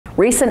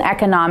Recent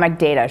economic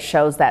data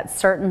shows that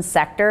certain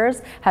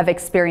sectors have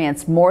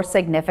experienced more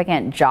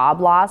significant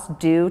job loss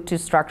due to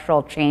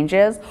structural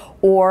changes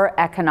or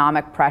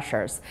economic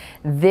pressures.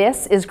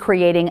 This is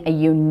creating a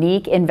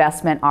unique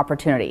investment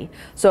opportunity.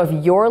 So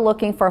if you're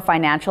looking for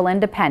financial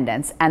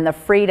independence and the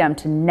freedom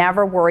to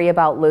never worry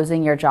about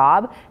losing your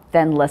job,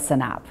 then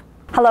listen up.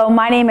 Hello,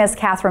 my name is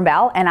Catherine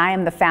Bell, and I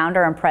am the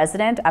founder and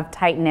president of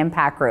Titan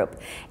Impact Group.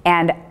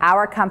 And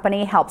our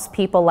company helps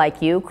people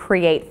like you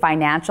create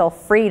financial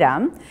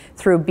freedom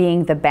through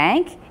being the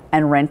bank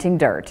and renting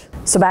dirt.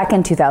 So back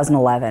in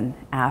 2011,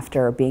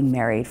 after being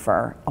married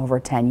for over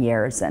 10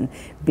 years and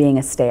being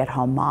a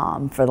stay-at-home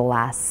mom for the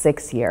last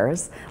 6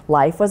 years,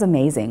 life was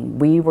amazing.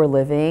 We were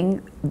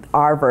living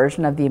our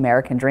version of the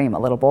American dream. A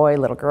little boy,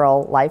 little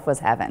girl, life was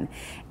heaven.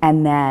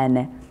 And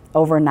then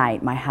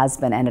overnight, my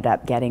husband ended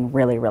up getting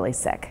really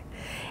sick.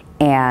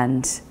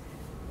 And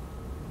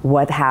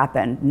what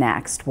happened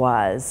next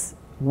was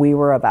we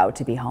were about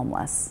to be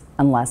homeless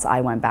unless I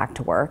went back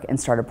to work and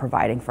started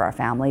providing for our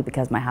family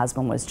because my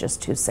husband was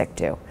just too sick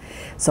to.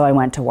 So I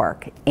went to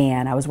work,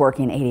 and I was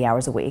working 80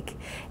 hours a week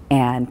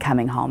and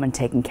coming home and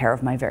taking care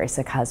of my very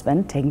sick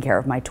husband, taking care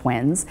of my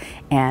twins,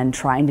 and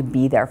trying to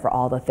be there for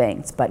all the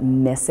things, but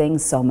missing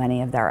so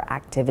many of their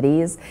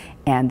activities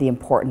and the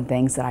important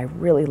things that I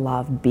really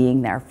love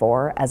being there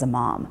for as a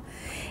mom.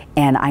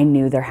 And I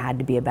knew there had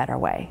to be a better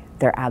way.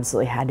 There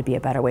absolutely had to be a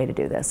better way to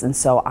do this. And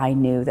so I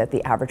knew that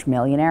the average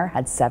millionaire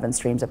had 7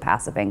 streams of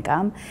passive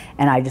income,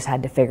 and I just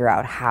had to figure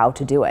out how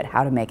to do it,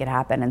 how to make it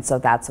happen. And so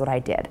that's what I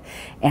did.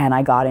 And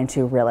I got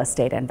into real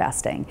estate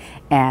investing,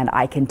 and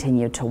I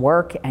continued to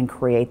work and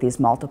create these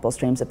multiple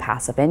streams of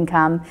passive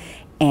income.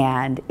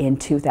 And in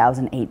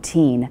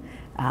 2018,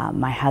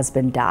 my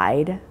husband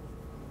died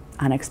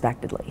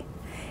unexpectedly.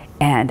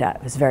 And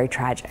it was very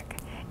tragic.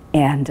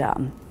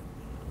 And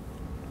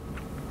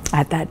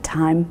at that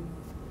time,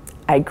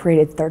 I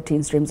created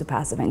 13 streams of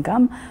passive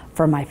income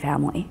for my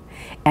family.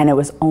 And it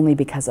was only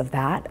because of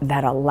that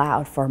that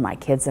allowed for my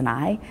kids and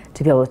I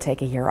to be able to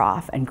take a year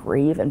off and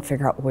grieve and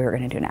figure out what we were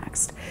going to do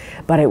next.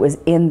 But it was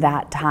in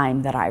that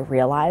time that I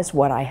realized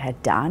what I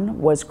had done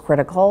was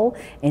critical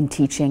in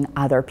teaching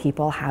other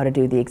people how to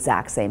do the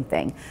exact same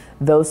thing.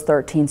 Those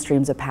 13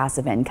 streams of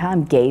passive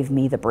income gave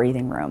me the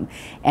breathing room.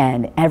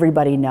 And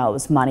everybody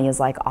knows money is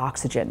like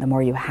oxygen. The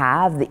more you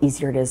have, the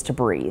easier it is to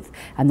breathe.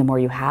 And the more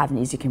you have and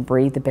the easier you can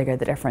breathe, the bigger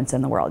the difference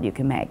in the world you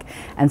can make.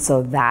 And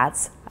so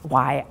that's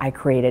why I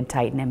created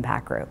Titan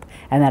Impact Group.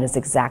 And that is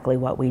exactly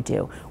what we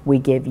do. We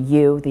give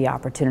you the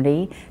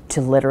opportunity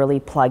to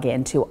literally plug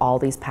into all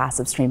these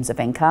passive streams of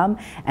income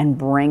and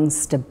bring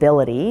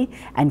stability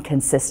and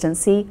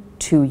consistency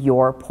to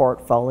your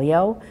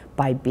portfolio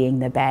by being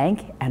the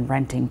bank and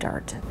renting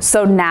dirt.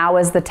 So now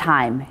is the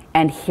time,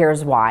 and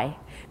here's why.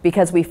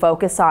 Because we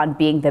focus on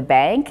being the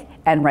bank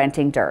and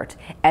renting dirt.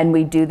 And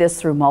we do this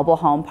through mobile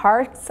home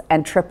parks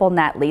and triple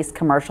net lease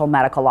commercial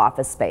medical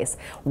office space.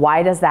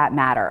 Why does that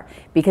matter?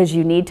 Because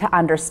you need to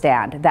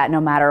understand that no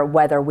matter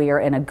whether we are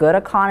in a good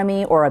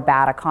economy or a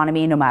bad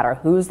economy, no matter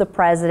who's the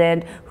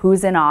president,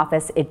 who's in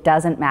office, it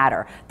doesn't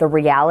matter. The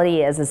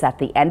reality is at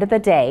the end of the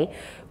day,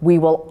 we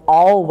will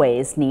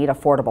always need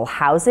affordable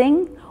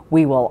housing.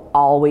 We will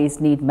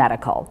always need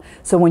medical.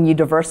 So when you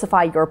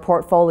diversify your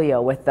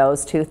portfolio with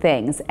those two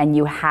things and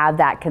you have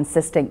that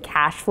consistent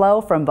cash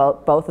flow from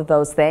both of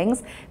those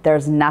things,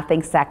 there's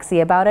nothing sexy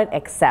about it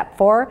except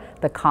for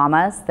the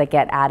commas that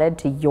get added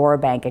to your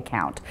bank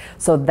account.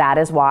 So that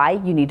is why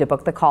you need to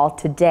book the call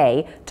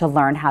today to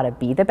learn how to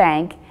be the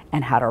bank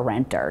and how to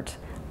rent dirt.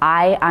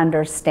 I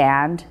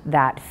understand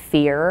that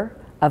fear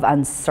of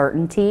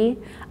uncertainty,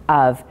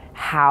 of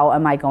how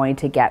am I going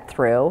to get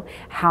through?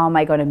 How am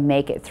I going to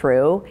make it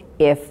through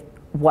if,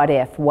 what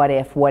if,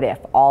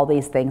 all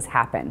these things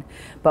happen?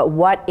 But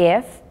what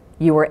if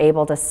you were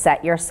able to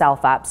set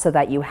yourself up so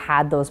that you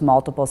had those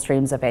multiple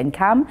streams of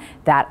income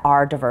that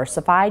are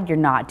diversified? You're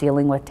not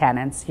dealing with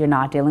tenants, you're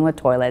not dealing with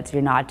toilets,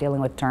 you're not dealing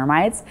with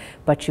termites,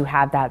 but you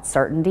have that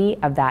certainty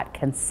of that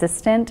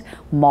consistent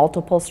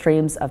multiple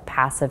streams of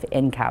passive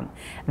income,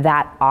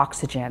 that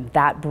oxygen,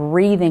 that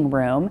breathing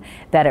room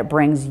that it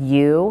brings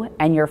you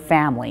and your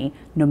family,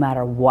 no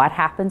matter what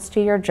happens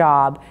to your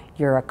job,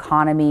 your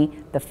economy,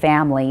 the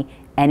family,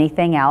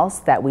 anything else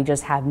that we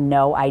just have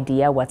no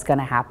idea what's going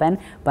to happen,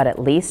 but at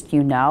least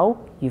you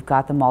know you've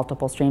got the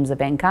multiple streams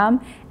of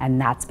income and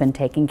that's been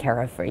taken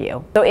care of for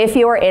you. So if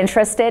you are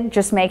interested,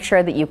 just make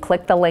sure that you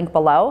click the link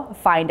below,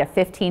 find a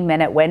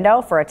 15-minute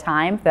window for a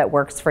time that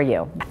works for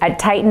you. At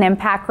Titan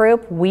Impact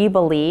Group, we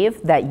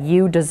believe that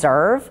you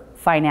deserve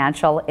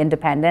financial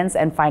independence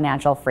and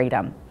financial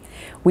freedom.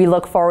 We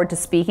look forward to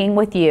speaking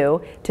with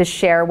you to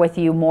share with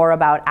you more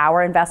about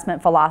our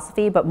investment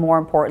philosophy, but more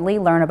importantly,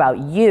 learn about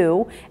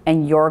you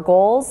and your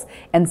goals,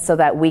 and so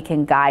that we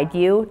can guide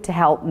you to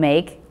help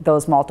make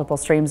those multiple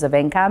streams of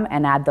income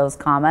and add those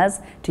commas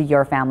to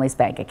your family's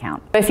bank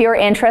account. If you're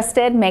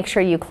interested, make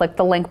sure you click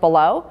the link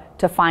below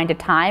to find a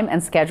time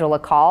and schedule a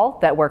call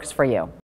that works for you.